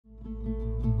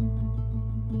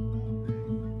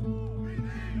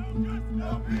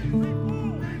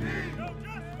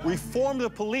reform the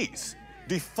police,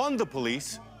 defund the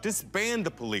police, disband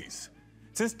the police.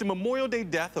 Since the Memorial Day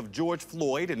death of George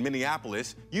Floyd in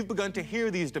Minneapolis, you've begun to hear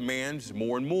these demands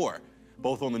more and more,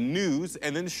 both on the news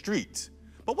and in the streets.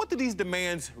 But what do these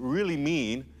demands really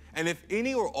mean? And if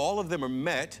any or all of them are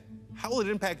met, how will it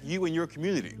impact you and your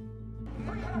community?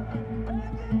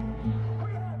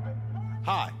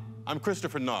 Hi, I'm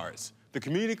Christopher Norris, the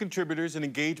community contributors and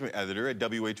engagement editor at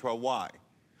WHRY.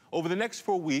 Over the next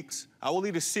 4 weeks, I will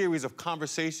lead a series of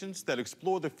conversations that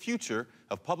explore the future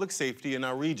of public safety in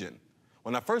our region.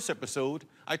 On our first episode,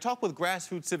 I talked with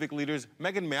grassroots civic leaders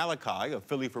Megan Malachi of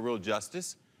Philly for Real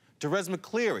Justice, Therese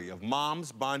McCleary of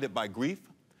Moms Bonded by Grief,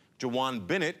 Jawan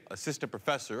Bennett, assistant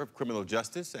professor of criminal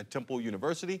justice at Temple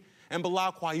University, and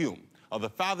Bilal Qayyum of the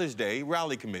Father's Day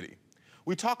Rally Committee.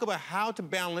 We talk about how to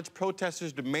balance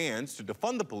protesters' demands to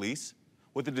defund the police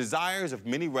with the desires of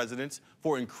many residents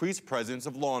for increased presence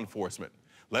of law enforcement.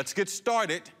 Let's get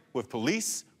started with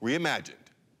Police Reimagined.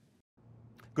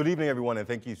 Good evening, everyone, and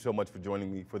thank you so much for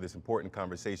joining me for this important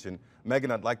conversation.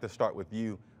 Megan, I'd like to start with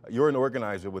you. You're an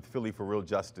organizer with Philly for Real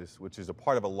Justice, which is a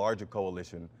part of a larger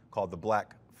coalition called the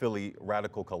Black Philly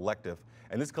Radical Collective.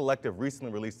 And this collective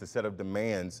recently released a set of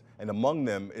demands, and among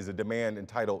them is a demand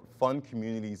entitled Fund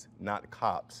Communities, Not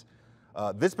Cops.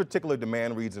 This particular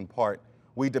demand reads in part,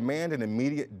 we demand an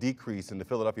immediate decrease in the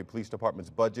Philadelphia Police Department's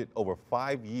budget over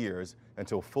 5 years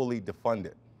until fully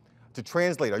defunded. To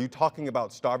translate, are you talking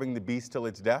about starving the beast till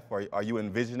it's death? Or are you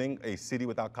envisioning a city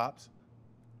without cops?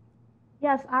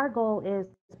 Yes, our goal is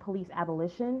police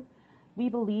abolition. We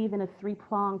believe in a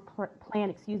three-pronged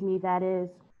plan, that is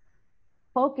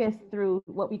focused through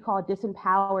what we call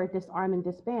disempower, disarm, and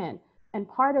disband. And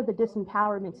part of the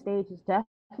disempowerment stage is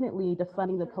definitely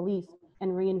defunding the police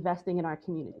and reinvesting in our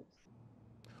communities.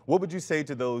 What would you say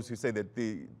to those who say that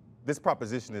this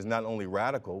proposition is not only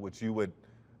radical, which you would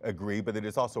agree, but that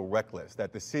it's also reckless,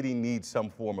 that the city needs some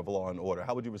form of law and order?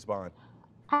 How would you respond?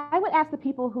 I would ask the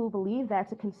people who believe that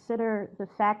to consider the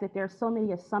fact that there are so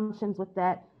many assumptions with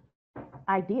that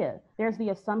idea. There's the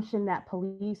assumption that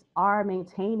police are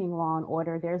maintaining law and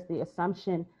order. There's the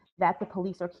assumption that the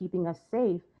police are keeping us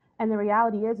safe. And the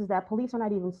reality is that police are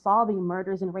not even solving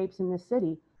murders and rapes in this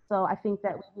city. So I think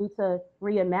that we need to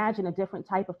reimagine a different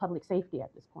type of public safety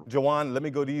at this point. Jawan, let me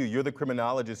go to you. You're the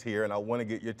criminologist here, and I want to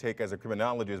get your take as a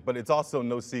criminologist, but it's also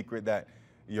no secret that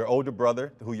your older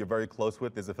brother, who you're very close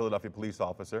with, is a Philadelphia police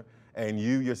officer, and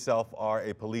you yourself are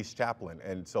a police chaplain.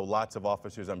 And so lots of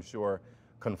officers, I'm sure,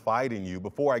 confide in you.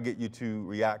 Before I get you to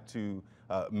react to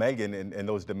Megan and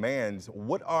those demands,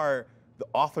 what are the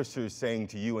officers saying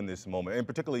to you in this moment, and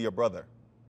particularly your brother?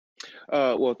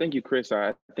 Well, thank you, Chris.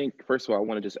 I think, first of all, I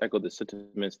want to just echo the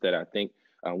sentiments that I think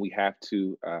we have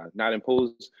to not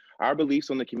impose our beliefs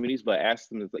on the communities, but ask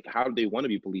them, like, how do they want to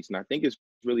be policed? And I think it's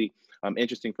really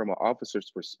interesting from an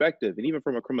officer's perspective, and even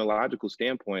from a criminological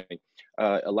standpoint.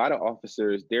 A lot of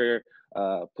officers, their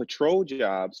patrol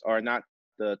jobs are not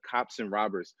the cops and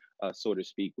robbers, so to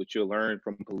speak. What you'll learn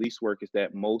from police work is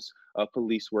that most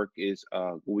police work is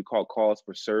what we call calls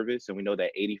for service. And we know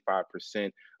that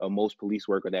 85% of most police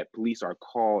work, or that police are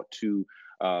called to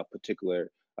particular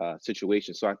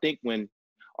situations. So I think when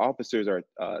officers are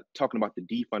talking about the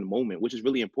defund moment, which is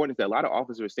really important, is that a lot of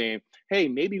officers are saying, hey,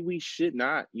 maybe we should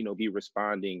not, be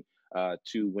responding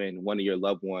to when one of your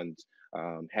loved ones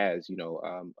has,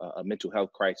 a mental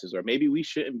health crisis, or maybe we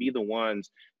shouldn't be the ones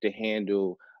to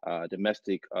handle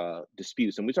domestic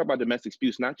disputes. And we talk about domestic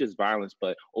disputes, not just violence,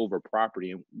 but over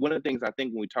property. And one of the things I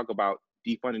think when we talk about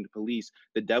defunding the police,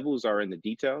 the devils are in the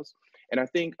details. And I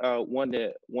think one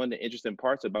of the interesting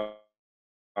parts about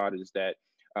it is that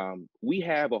we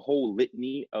have a whole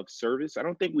litany of service. I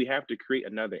don't think we have to create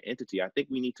another entity. I think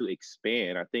we need to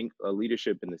expand. I think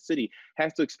leadership in the city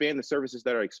has to expand the services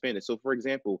that are expanded. So, for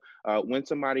example, when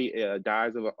somebody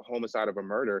dies of a homicide, of a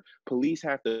murder, police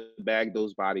have to bag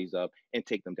those bodies up and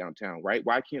take them downtown, right?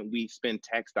 Why can't we spend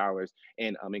tax dollars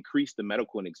and increase the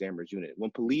medical and examiners unit?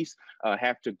 When police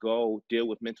have to go deal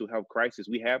with mental health crisis,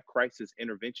 we have crisis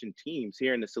intervention teams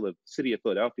here in the city of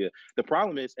Philadelphia. The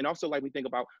problem is, and also, like, we think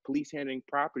about police handling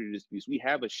property disputes, we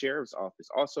have a sheriff's office.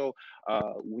 Also,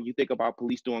 when you think about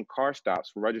police doing car stops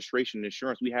for registration and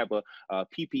insurance, we have a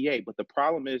PPA. But the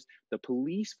problem is the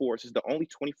police force is the only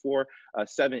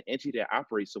 24/7 entity that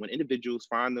operates. So when individuals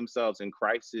find themselves in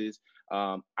crisis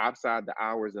outside the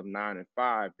hours of 9 and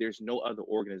 5, there's no other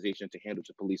organization to handle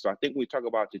the police. So I think when we talk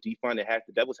about the defund,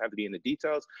 the devils have to be in the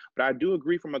details. But I do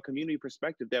agree from a community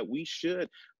perspective that we should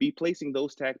be placing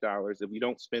those tax dollars, if we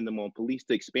don't spend them on police,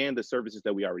 to expand the services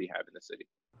that we already have in the city.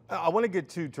 I want to get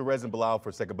to Therese and Bilal for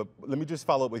a second, but let me just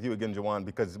follow up with you again, Jawan,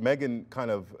 because Megan kind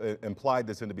of implied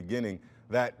this in the beginning,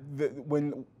 that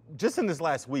when just in this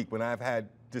last week, when I've had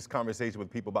this conversation with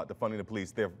people about defunding the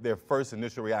police, their first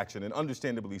initial reaction, and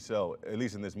understandably so, at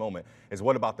least in this moment, is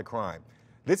what about the crime?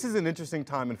 This is an interesting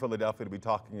time in Philadelphia to be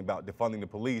talking about defunding the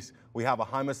police. We have a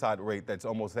homicide rate that's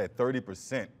almost at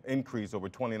 30% increase over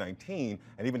 2019,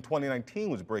 and even 2019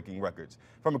 was breaking records.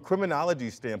 From a criminology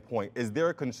standpoint, is there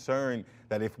a concern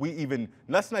that if we even,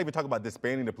 let's not even talk about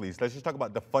disbanding the police, let's just talk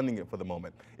about defunding it for the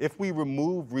moment. If we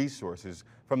remove resources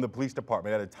from the police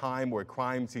department at a time where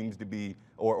crime seems to be,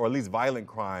 or at least violent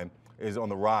crime is on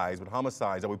the rise with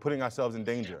homicides, are we putting ourselves in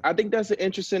danger? I think that's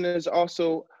interesting. Is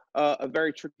also a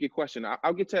very tricky question.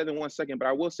 I'll get to that in 1 second, but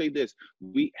I will say this: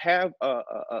 we have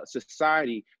a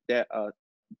society that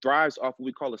thrives off what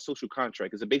we call a social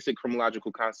contract. It's a basic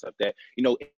criminological concept that, you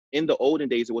know, in the olden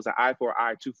days, it was an eye for an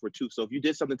eye, tooth for a tooth. So if you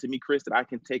did something to me, Chris, that I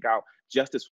can take out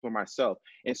justice for myself.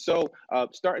 And so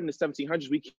starting in the 1700s,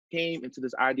 we came into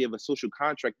this idea of a social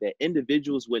contract that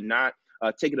individuals would not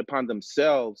take it upon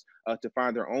themselves to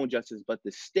find their own justice, but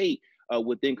the state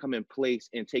would then come in place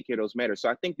and take care of those matters. So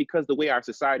I think because the way our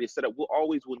society is set up, we'll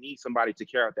always need somebody to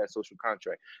carry out that social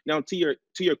contract. Now, to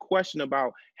your question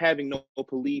about having no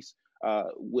police,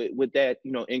 with that,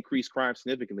 you know, increased crime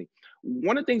significantly.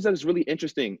 One of the things that is really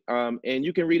interesting, and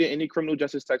you can read it in any criminal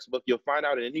justice textbook, you'll find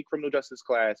out in any criminal justice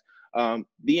class,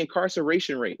 the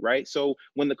incarceration rate, right? So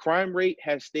when the crime rate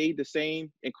has stayed the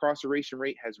same, incarceration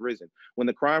rate has risen. When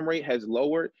the crime rate has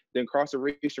lowered, the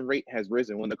incarceration rate has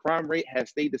risen. When the crime rate has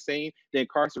stayed the same, the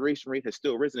incarceration rate has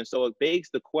still risen. And so it begs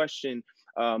the question,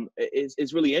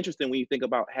 is really interesting when you think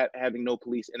about having no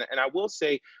police. And I will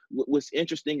say what's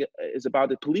interesting is about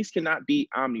the police cannot be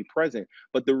omnipresent,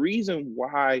 but the reason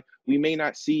why we may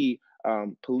not see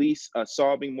police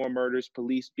solving more murders,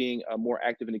 police being more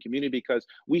active in the community, because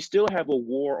we still have a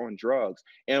war on drugs.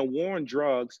 And a war on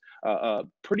drugs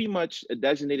pretty much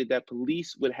designated that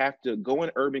police would have to go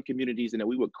in urban communities and that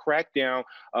we would crack down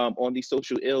on these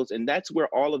social ills. And that's where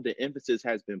all of the emphasis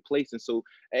has been placed. And so,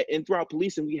 and throughout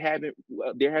policing,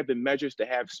 there have been measures to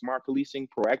have smart policing,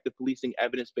 proactive policing,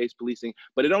 evidence-based policing,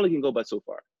 but it only can go but so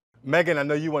far. Megan, I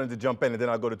know you wanted to jump in, and then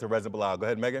I'll go to Teresa Bilal. Go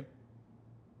ahead, Megan.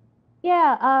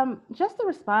 Yeah, just to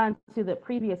respond to the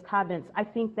previous comments, I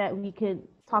think that we could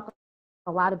talk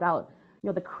a lot about, you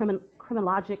know, the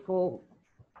criminological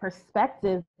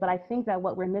perspective, but I think that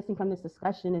what we're missing from this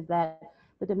discussion is that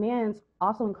the demands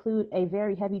also include a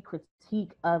very heavy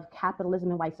critique of capitalism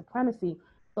and white supremacy.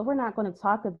 So we're not going to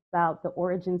talk about the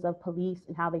origins of police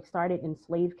and how they started in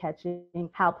slave catching,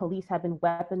 how police have been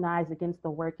weaponized against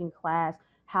the working class,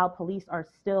 how police are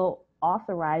still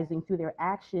authorizing through their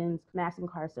actions mass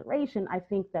incarceration. I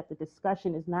think that the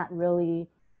discussion is not really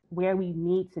where we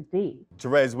need to be.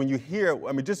 Therese, when you hear,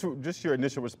 I mean, just your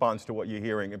initial response to what you're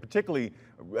hearing, and particularly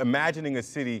imagining a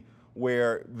city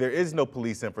where there is no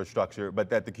police infrastructure, but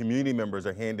that the community members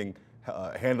are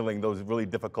handling those really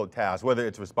difficult tasks, whether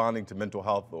it's responding to mental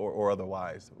health or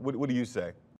otherwise. What do you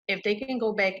say? If they can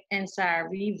go back inside,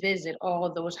 revisit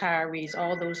all those hirees,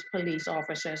 all those police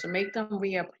officers, make them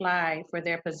reapply for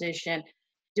their position,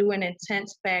 do an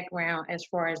intense background as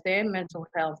far as their mental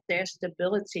health, their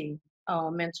stability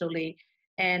mentally,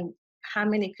 and how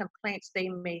many complaints they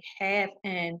may have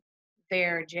in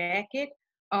their jacket.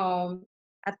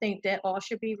 I think that all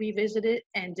should be revisited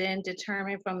and then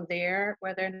determine from there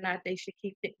whether or not they should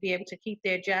be able to keep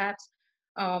their jobs.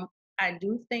 I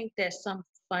do think that some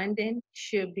funding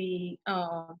should be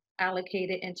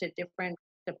allocated into different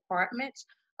departments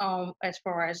as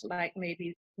far as like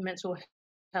maybe mental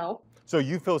health. So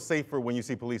you feel safer when you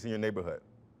see police in your neighborhood?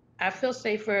 I feel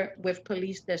safer with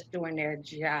police that's doing their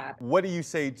job. What do you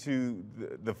say to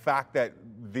the fact that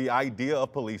the idea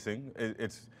of policing,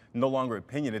 it's no longer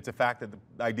opinion, it's a fact that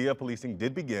the idea of policing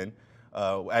did begin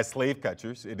as slave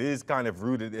catchers. It is kind of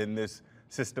rooted in this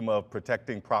system of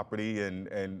protecting property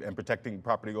and protecting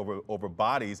property over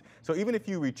bodies. So even if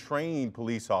you retrain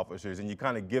police officers and you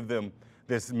kind of give them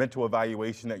this mental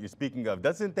evaluation that you're speaking of,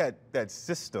 doesn't that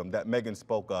system that Megan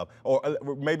spoke of, or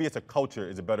maybe it's a culture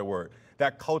is a better word,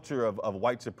 that culture of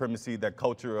white supremacy, that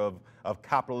culture of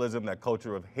capitalism, that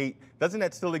culture of hate, doesn't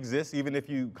that still exist even if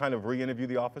you kind of re-interview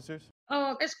the officers?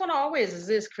 It's going to always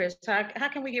exist, Chris. How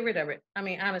can we get rid of it? I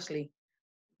mean, honestly,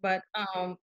 but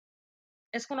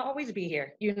it's going to always be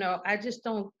here. You know, I just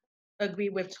don't agree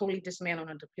with totally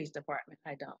dismantling the police department.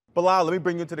 I don't. Bilal, let me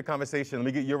bring you into the conversation. Let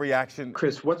me get your reaction.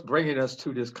 Chris, what's bringing us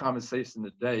to this conversation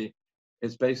today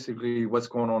is basically what's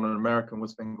going on in America and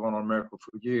what's been going on in America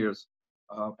for years,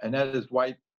 and that is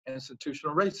white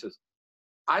institutional racism.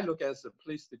 I look at the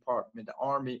police department, the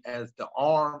Army, as the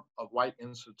arm of white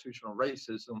institutional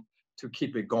racism to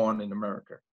keep it going in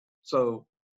America. So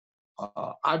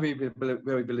I really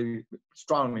believe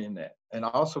strongly in that. And I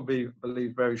also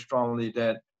believe very strongly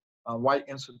that white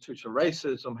institutional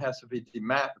racism has to be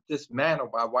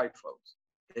dismantled by white folks.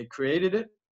 They created it,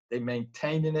 they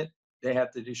maintaining it, they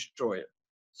have to destroy it.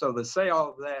 So to say all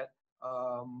of that,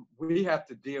 we have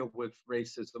to deal with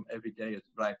racism every day as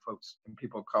Black folks and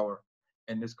people of color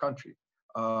in this country.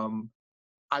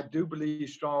 I do believe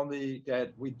strongly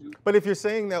that we do. But if you're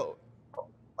saying that,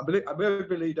 I really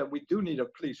believe that we do need a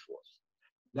police force.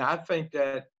 Now, I think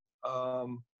that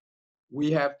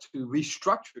we have to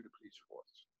restructure the police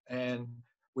force. And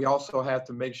we also have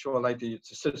to make sure, like the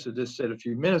sister just said a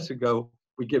few minutes ago,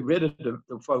 we get rid of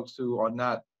the folks who are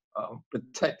not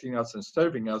protecting us and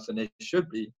serving us, and they should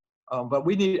be. But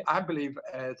we need, I believe,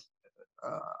 as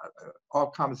all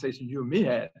conversation you and me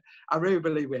had, I really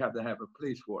believe we have to have a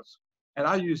police force. And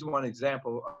I use one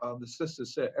example. The sister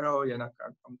said earlier, and I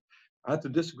have to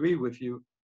disagree with you,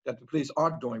 that the police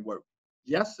are doing work.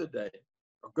 Yesterday,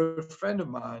 a good friend of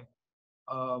mine,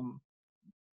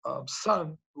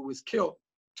 son who was killed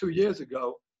 2 years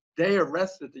ago, they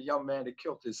arrested the young man that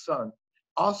killed his son.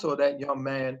 Also, that young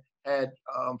man had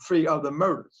 3 other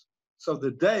murders. So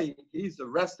today, he's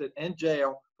arrested in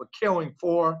jail for killing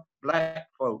 4 Black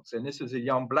folks, and this is a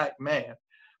young Black man.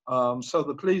 So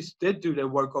the police did do their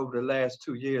work over the last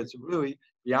 2 years. Really, to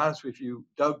be honest with you,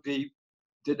 dug deep,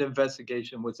 did the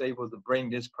investigation, was able to bring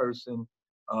this person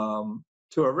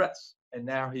to arrest, and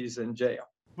now he's in jail.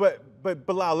 But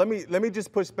Bilal, let me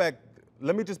just push back.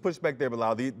 Let me just push back there,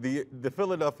 Bilal. The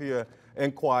Philadelphia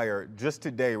Inquirer just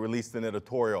today released an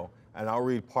editorial, and I'll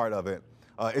read part of it.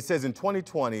 It says in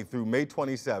 2020 through May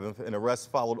 27th, an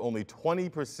arrest followed only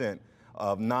 20%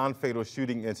 of non-fatal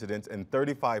shooting incidents and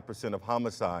 35% of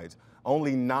homicides.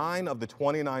 Only 9 of the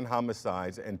 29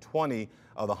 homicides and 20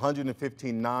 of the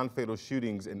 115 non-fatal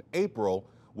shootings in April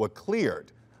were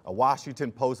cleared. A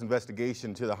Washington Post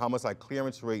investigation to the homicide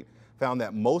clearance rate found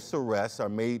that most arrests are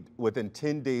made within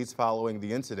 10 days following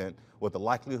the incident, with the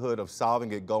likelihood of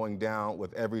solving it going down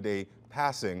with every day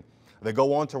passing. They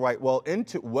go on to write, well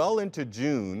into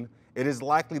June, it is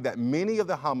likely that many of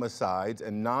the homicides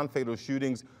and non-fatal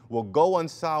shootings will go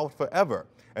unsolved forever.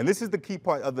 And this is the key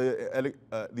part of the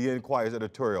Inquirer's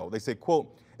editorial. They say,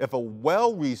 quote, if a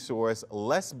well-resourced,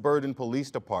 less burdened police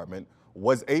department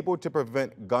was able to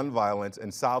prevent gun violence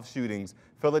and solve shootings,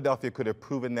 Philadelphia could have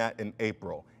proven that in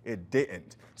April. It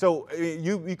didn't. So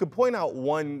you could point out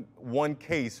one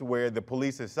case where the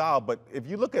police has solved, but if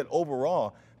you look at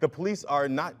overall, the police are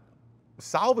not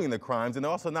solving the crimes and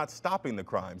they're also not stopping the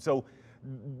crime. So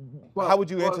how would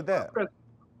you answer that?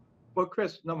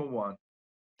 Chris, number one,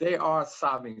 they are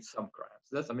solving some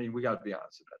crimes. We got to be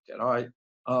honest about that, all right?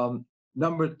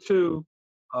 Number two,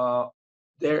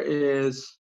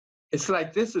 it's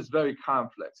like this is very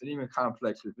complex, and even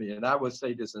complex with me. And I would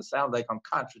say this and sound like I'm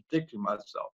contradicting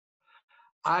myself.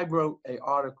 I wrote an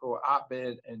article,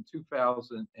 op-ed, in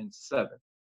 2007.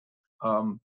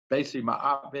 Basically, my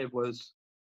op-ed was,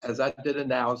 as I did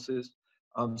analysis,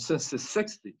 since the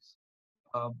 60s,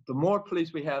 the more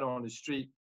police we had on the street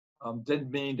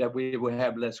didn't mean that we would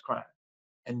have less crime.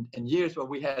 And in years where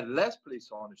we had less police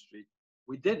on the street,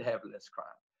 we did have less crime.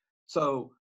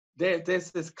 So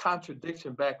there's this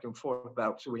contradiction back and forth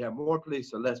about should we have more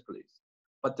police or less police.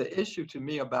 But the issue to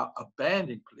me about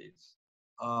abandoning police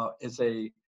is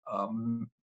a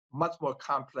much more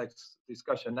complex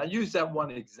discussion. I use that one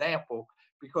example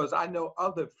because I know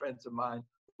other friends of mine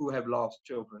who have lost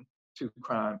children to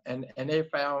crime, and they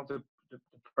found the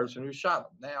person who shot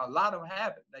them. Now, a lot of them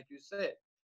haven't, like you said.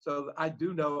 So I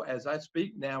do know as I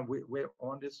speak now, we're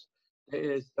on this,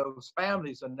 those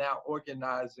families are now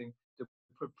organizing to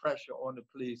put pressure on the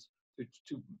police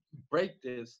to break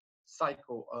this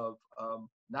cycle of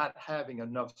not having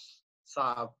enough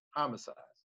solved homicides.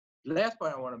 Last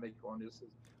point I want to make on this is,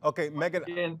 okay, Megan,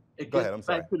 again, it go gets ahead, I'm back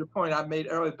sorry. to the point I made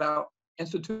earlier about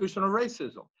institutional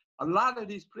racism. A lot of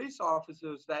these police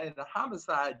officers that in the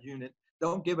homicide unit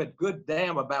don't give a good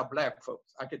damn about Black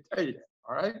folks. I can tell you that,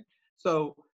 all right?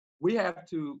 So we have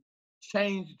to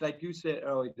change, like you said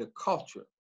earlier, the culture.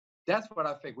 That's what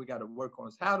I think we got to work on,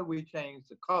 is how do we change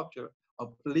the culture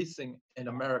of policing in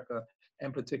America,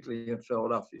 and particularly in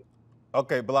Philadelphia.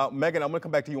 Okay, Bilal, Megan, I'm going to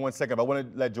come back to you 1 second, but I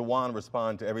want to let Jawan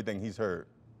respond to everything he's heard.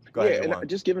 Go ahead, Jawan. And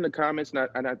just given the comments,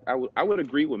 I would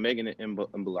agree with Megan and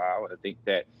Bilal. I think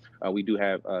that we do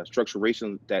have structural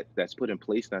racism that's put in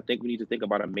place, and I think we need to think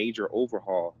about a major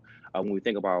overhaul when we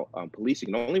think about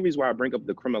policing. The only reason why I bring up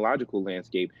the criminological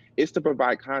landscape is to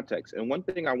provide context. And one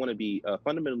thing I want to be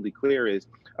fundamentally clear is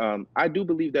I do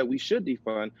believe that we should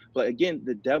defund, but again,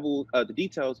 the devil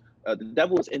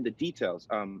is in the details.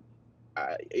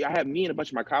 I have me and a bunch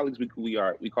of my colleagues,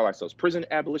 we call ourselves prison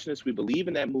abolitionists. We believe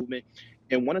in that movement.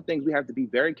 And one of the things we have to be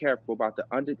very careful about the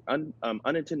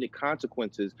unintended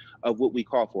consequences of what we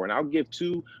call for. And I'll give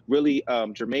two really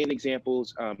germane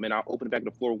examples, and I'll open it back to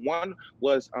the floor. One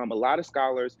was a lot of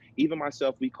scholars, even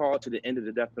myself, we called to the end of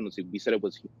the death penalty. We said it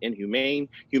was inhumane.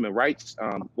 Human Rights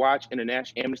Watch,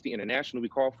 Amnesty International, we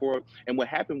called for it. And what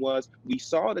happened was we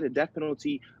saw that the death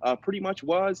penalty pretty much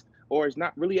was, or is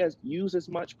not really as used as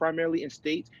much primarily in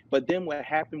states. But then what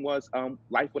happened was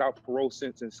life without parole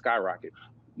sentences skyrocket.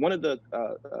 One of the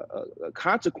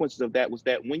consequences of that was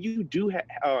that when you do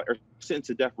are sentenced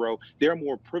to death row, there are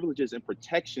more privileges and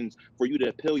protections for you to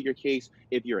appeal your case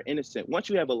if you're innocent. Once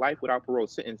you have a life without parole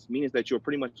sentence, means that you'll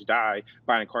pretty much die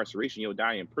by incarceration. You'll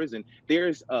die in prison.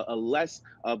 There's a less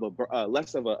of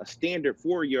a standard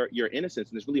for your innocence,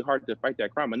 and it's really hard to fight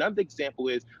that crime. Another example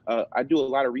is I do a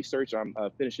lot of research. I'm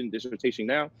finishing dissertation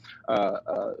now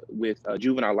with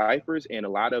juvenile lifers, and a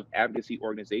lot of advocacy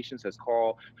organizations has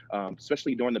called,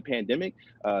 especially during the pandemic,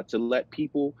 to let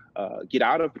people get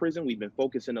out of prison. We've been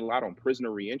focusing a lot on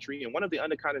prisoner reentry, and one of the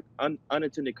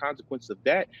unintended consequences of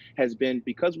that has been,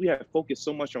 because we have focused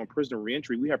so much on prisoner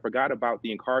reentry, we have forgot about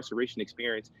the incarceration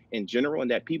experience in general, and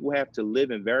that people have to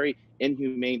live in very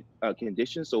inhumane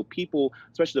conditions. So people,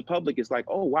 especially the public, is like,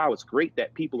 oh wow, it's great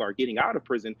that people are getting out of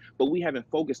prison, but we haven't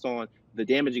focused on the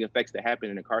damaging effects that happen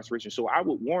in incarceration. So I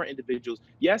would warn individuals,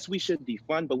 yes, we should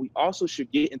defund, but we also should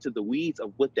get into the weeds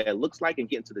of what that looks like and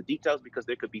get into the details, because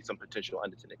there could be some potential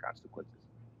unintended consequences.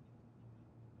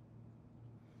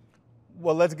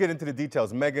 Well, let's get into the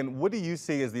details. Megan, what do you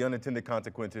see as the unintended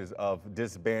consequences of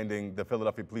disbanding the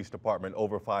Philadelphia Police Department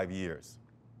over 5 years?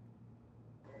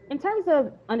 In terms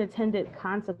of unintended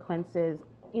consequences,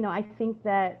 I think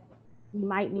that we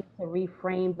might need to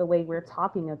reframe the way we're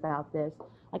talking about this.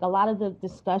 Like, a lot of the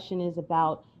discussion is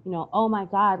about, oh my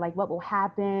God, like, what will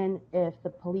happen if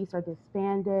the police are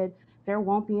disbanded? There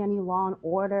won't be any law and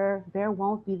order. There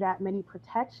won't be that many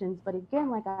protections. But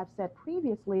again, like I've said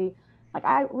previously, like,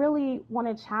 I really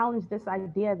want to challenge this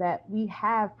idea that we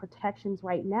have protections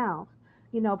right now.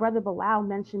 Brother Bilal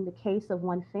mentioned the case of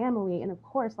one family. And of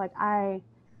course, like, I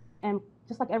am,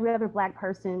 just like every other Black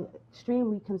person,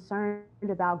 extremely concerned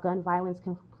about gun violence,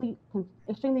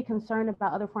 extremely concerned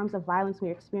about other forms of violence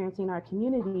we're experiencing in our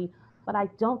community. But I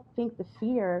don't think the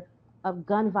fear of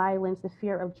gun violence, the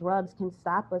fear of drugs, can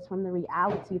stop us from the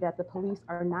reality that the police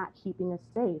are not keeping us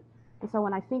safe. And so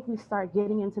when I think we start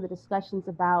getting into the discussions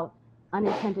about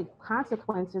unintended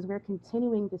consequences, we're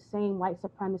continuing the same white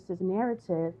supremacist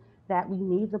narrative that we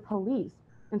need the police.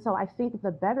 And so I think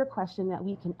the better question that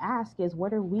we can ask is,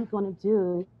 what are we going to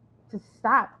do to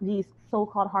stop these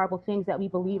so-called horrible things that we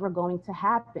believe are going to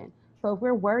happen? So if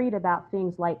we're worried about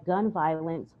things like gun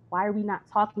violence, why are we not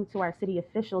talking to our city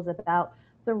officials about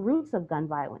the roots of gun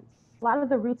violence? A lot of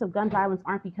the roots of gun violence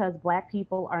aren't because Black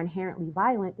people are inherently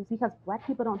violent. It's because Black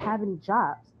people don't have any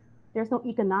jobs. There's no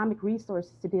economic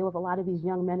resources to deal with a lot of these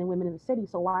young men and women in the city.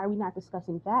 So why are we not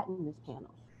discussing that in this panel?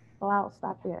 So I'll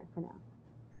stop there for now.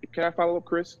 Can I follow up,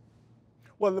 Chris?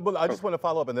 Well, I just want to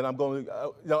follow up, and then I'm going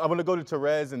to go to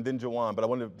Therese and then Jawan, but I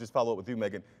want to just follow up with you,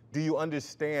 Megan. Do you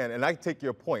understand, and I take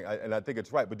your point, and I think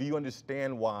it's right, but do you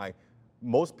understand why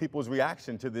most people's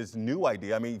reaction to this new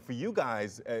idea? I mean, for you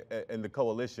guys in the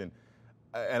coalition,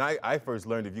 and I first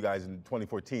learned of you guys in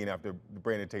 2014 after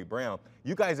Brandon Tate Brown,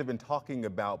 you guys have been talking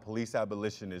about police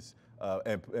abolitionists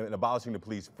and abolishing the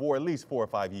police for at least 4 or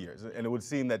 5 years. And it would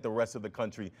seem that the rest of the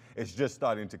country is just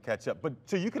starting to catch up. But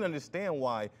so you can understand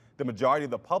why the majority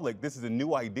of the public, this is a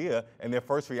new idea, and their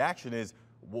first reaction is,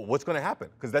 well, what's going to happen?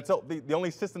 Because that's the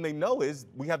only system they know is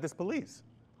we have this police.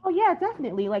 Oh yeah,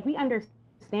 definitely. Like, we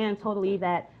understand totally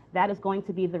that is going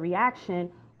to be the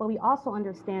reaction, but we also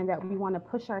understand that we want to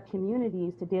push our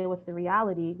communities to deal with the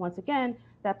reality, once again,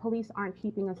 that police aren't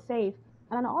keeping us safe.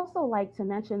 And I'd also like to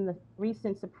mention the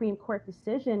recent Supreme Court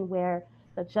decision where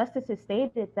the justices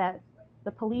stated that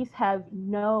the police have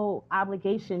no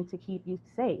obligation to keep you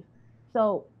safe.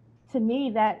 So to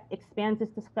me, that expands this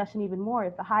discussion even more.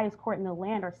 If the highest court in the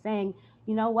land are saying,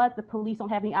 you know what, the police don't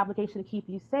have any obligation to keep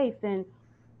you safe, then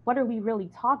what are we really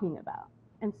talking about?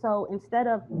 And so instead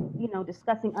of,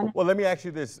 discussing... Well, let me ask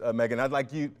you this, Megan. I'd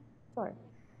like you... Sorry.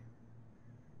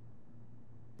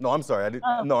 No, I'm sorry. I didn't.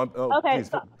 Okay.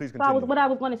 Please continue. What I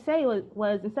was going to say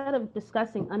was instead of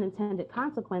discussing unintended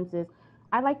consequences,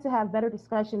 I'd like to have better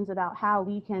discussions about how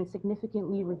we can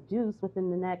significantly reduce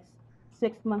within the next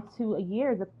 6 months to a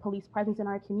year the police presence in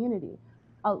our community.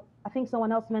 I think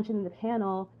someone else mentioned in the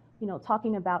panel,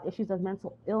 talking about issues of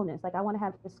mental illness. Like, I want to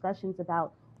have discussions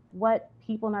about what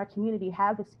people in our community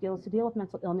have the skills to deal with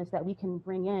mental illness that we can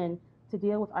bring in to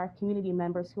deal with our community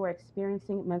members who are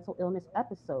experiencing mental illness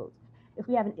episodes. If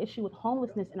we have an issue with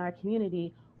homelessness in our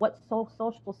community, what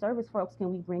social service folks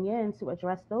can we bring in to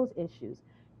address those issues?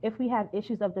 If we have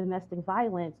issues of domestic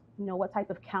violence, what type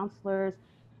of counselors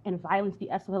and violence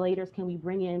de-escalators can we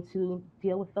bring in to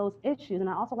deal with those issues? And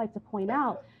I also like to point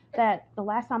out that the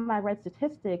last time I read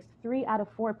statistics, 3 out of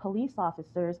 4 police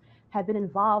officers have been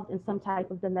involved in some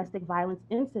type of domestic violence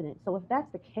incident. So if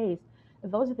that's the case, if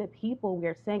those are the people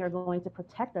we're saying are going to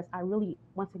protect us, I really,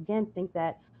 once again, think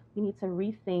that we need to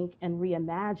rethink and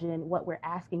reimagine what we're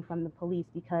asking from the police,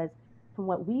 because from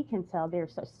what we can tell, they're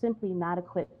simply not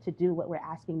equipped to do what we're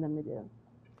asking them to do.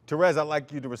 Therese, I'd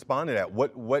like you to respond to that.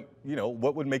 What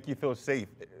would make you feel safe?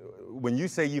 When you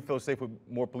say you feel safe with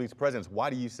more police presence, why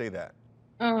do you say that?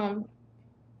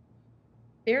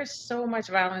 There's so much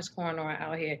violence going on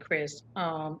out here, Chris.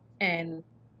 And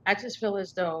I just feel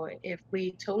as though if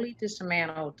we totally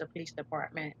dismantle the police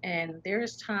department, and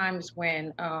there's times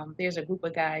when there's a group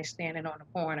of guys standing on the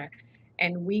corner,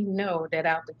 and we know that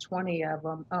out the 20 of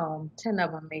them, 10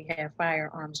 of them may have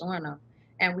firearms on them.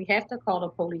 And we have to call the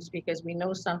police because we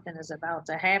know something is about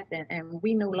to happen, and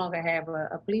we no longer have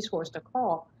a police force to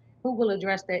call. Who will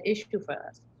address that issue for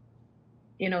us?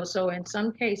 So in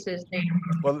some cases,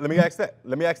 Well, let me ask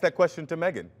that question to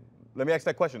Megan. Let me ask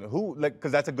that question. Who,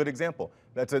 because that's a good example.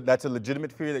 That's a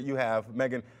legitimate fear that you have,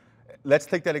 Megan. Let's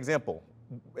take that example.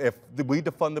 If we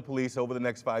defund the police over the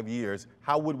next 5 years,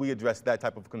 how would we address that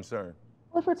type of concern?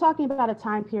 Well, if we're talking about a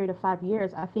time period of 5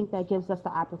 years, I think that gives us the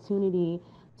opportunity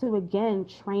to, again,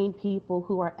 train people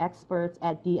who are experts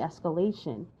at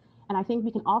de-escalation. And I think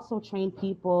we can also train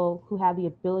people who have the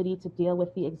ability to deal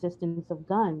with the existence of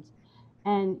guns.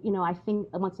 And, I think,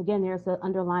 once again, there's an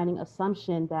underlying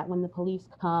assumption that when the police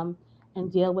come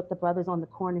and deal with the brothers on the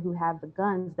corner who have the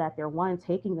guns, that they're, one,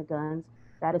 taking the guns.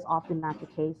 That is often not the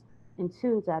case. And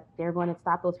 2, that they're going to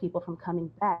stop those people from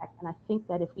coming back. And I think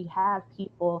that if we have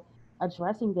people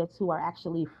addressing this who are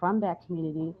actually from that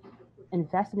community,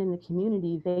 invested in the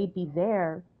community, they'd be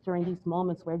there during these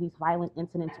moments where these violent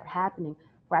incidents are happening,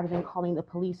 rather than calling the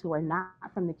police who are not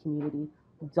from the community,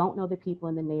 who don't know the people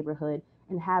in the neighborhood,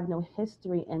 and have no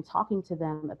history in talking to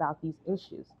them about these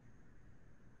issues.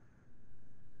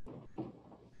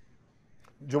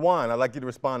 Jawan, I'd like you to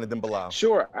respond, and then Bilal.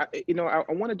 Sure. I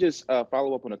want to just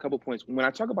follow up on a couple points. When I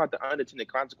talk about the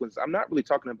unintended consequences, I'm not really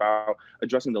talking about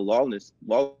addressing the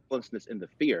lawlessness and the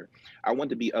fear. I want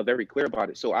to be very clear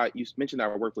about it. So you mentioned I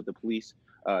work with the police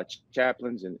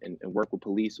chaplains and work with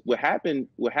police. What happens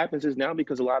is now,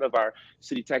 because a lot of our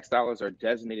city tax dollars are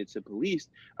designated to police,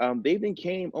 they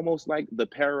became almost like the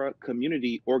para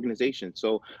community organization.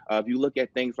 So if you look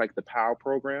at things like the POW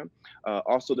program,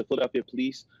 also the Philadelphia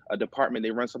Police Department,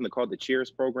 they run something called the Cheers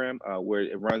program, where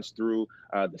it runs through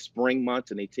the spring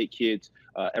months, and they take kids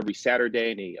every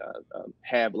Saturday, and they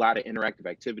have a lot of interactive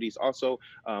activities. Also,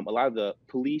 a lot of the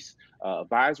police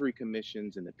advisory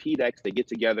commissions and the PDEX, they get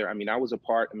together. I mean, I was a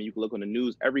part, you can look on the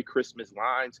news, every Christmas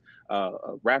lines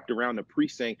wrapped around the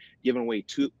precinct, giving away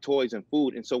toys and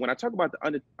food. And so when I talk about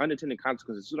the unintended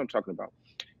consequences, this is what I'm talking about.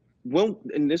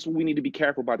 And this, we need to be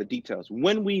careful about the details.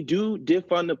 When we do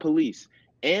defund the police,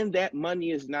 and that money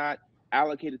is not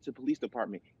allocated to police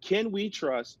department, can we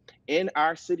trust in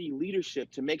our city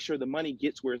leadership to make sure the money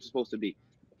gets where it's supposed to be?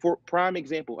 For prime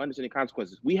example, unintended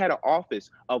consequences, we had an office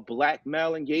of Black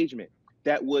male engagement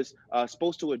that was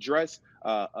supposed to address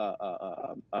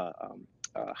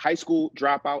high school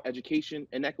dropout education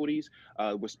inequities.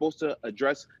 We're supposed to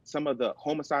address some of the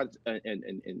homicides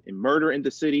and murder in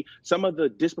the city, some of the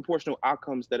disproportionate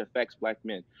outcomes that affects Black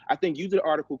men. I think you did an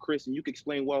article, Chris, and you could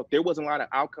explain, well, there wasn't a lot of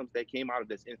outcomes that came out of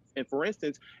this. And for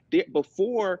instance,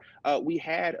 before we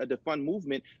had a defund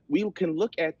movement, we can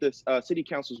look at the city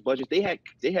council's budget. They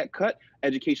had cut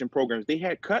education programs. They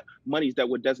had cut monies that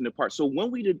were designated part. So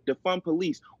when we defund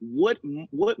police, what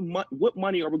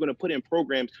money are we going to put in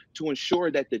programs to ensure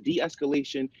that the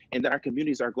de-escalation and that our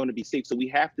communities are going to be safe? So we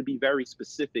have to be very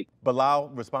specific. Bilal,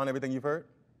 respond to everything you've heard.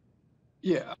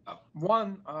 Yeah,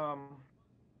 one,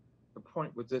 the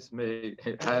point was just made.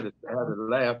 I had to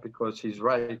laugh because she's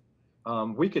right.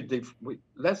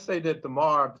 Let's say that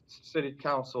tomorrow, city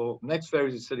council, next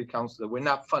Thursday, city council, that we're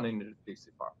not funding the police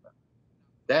department.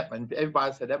 And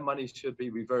everybody said that money should be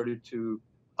reverted to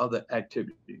other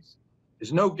activities.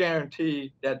 There's no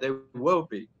guarantee that there will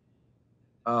be.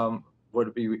 Would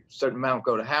it be a certain amount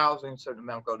go to housing, certain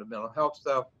amount go to mental health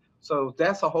stuff? So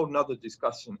that's a whole nother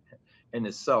discussion in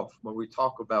itself when we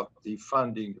talk about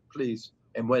defunding the police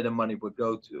and where the money would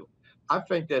go to. I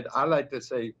think that I like to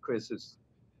say, Chris, is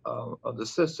the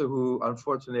sister who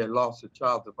unfortunately had lost a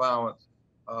child to violence.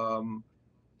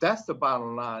 that's the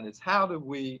bottom line, is how do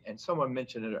we, and someone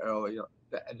mentioned it earlier,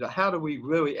 how do we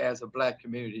really, as a Black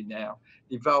community now,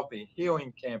 develop a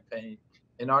healing campaign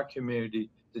in our community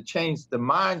to change the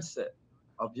mindset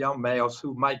of young males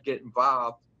who might get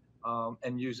involved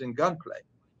in using gunplay?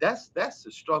 That's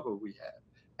the struggle we have.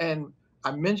 And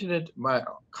I mentioned it in my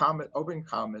opening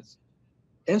comments.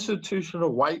 Institutional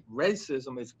white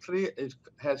racism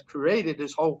has created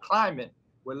this whole climate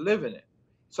we're living in.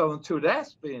 So until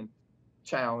that's been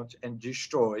challenged and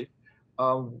destroyed,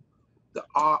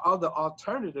 our other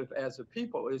alternative as a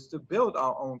people is to build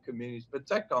our own communities,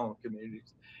 protect our own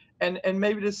communities. And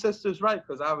maybe the sister's right,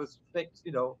 because I was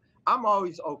thinking, I'm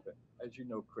always open, as you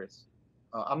know, Chris.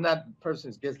 I'm not the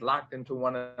person who gets locked into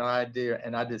one idea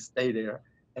and I just stay there.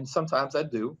 And sometimes I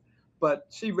do. But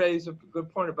she raised a good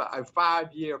point about a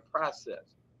 5-year process.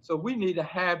 So we need to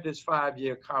have this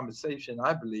 5-year conversation,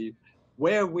 I believe,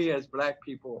 where we as Black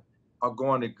people are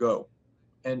going to go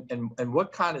and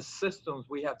what kind of systems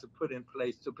we have to put in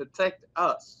place to protect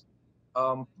us.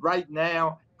 Right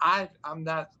now, I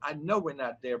know we're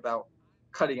not there about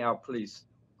cutting out police.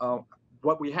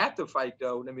 What we have to fight,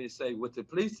 though, let me say, with the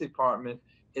police department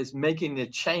is making the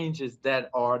changes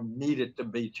that are needed to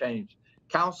be changed.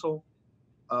 Council,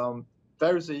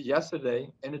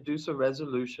 yesterday, introduced a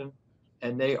resolution,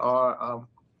 and they are,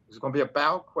 there's going to be a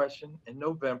ballot question in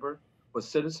November for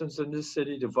citizens in this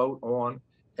city to vote on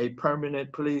a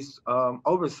permanent police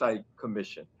oversight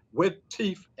commission with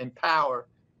teeth and power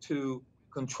to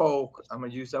control, I'm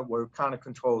going to use that word, kind of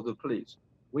control the police.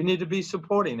 We need to be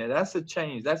supporting it. That's a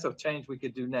change. That's a change we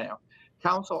could do now.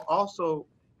 Council also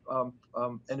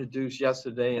introduced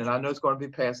yesterday, and I know it's going to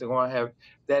be passed, they're going to have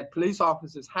that police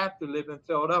officers have to live in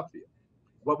Philadelphia.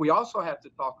 What we also have to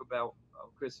talk about,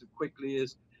 Chris, quickly,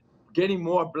 is getting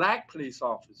more Black police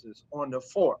officers on the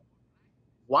force.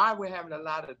 Why we're having a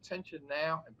lot of attention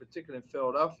now, in particular in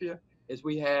Philadelphia, is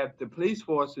we have the police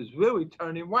force is really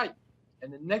turning white.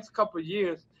 In the next couple of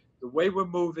years, the way we're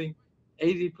moving,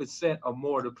 80% or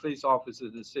more of the police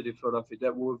officers in the city of Philadelphia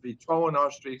that will be patrolling our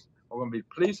streets are going to be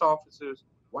police officers,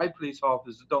 white police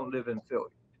officers who don't live in Philly.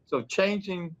 So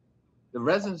changing the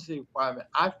residency requirement,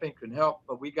 I think, can help,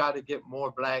 but we got to get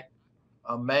more Black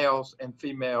males and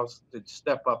females to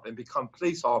step up and become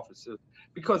police officers,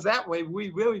 because that way we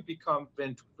really become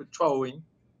patrolling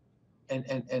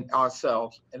and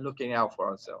ourselves and looking out for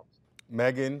ourselves.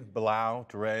 Megan, Bilal,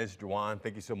 Terez, Juwan,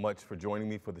 thank you so much for joining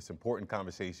me for this important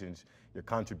conversations. Your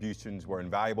contributions were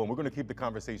invaluable, and we're going to keep the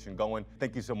conversation going.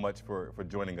 Thank you so much for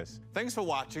joining us. Thanks for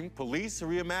watching Police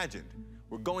Reimagined.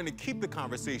 We're going to keep the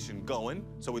conversation going,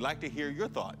 so we'd like to hear your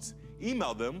thoughts.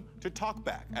 Email them to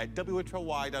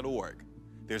talkback@whly.org.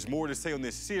 There's more to say on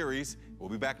this series. We'll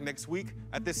be back next week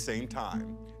at this same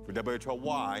time. For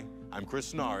WHLY, I'm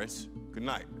Chris Norris. Good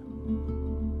night.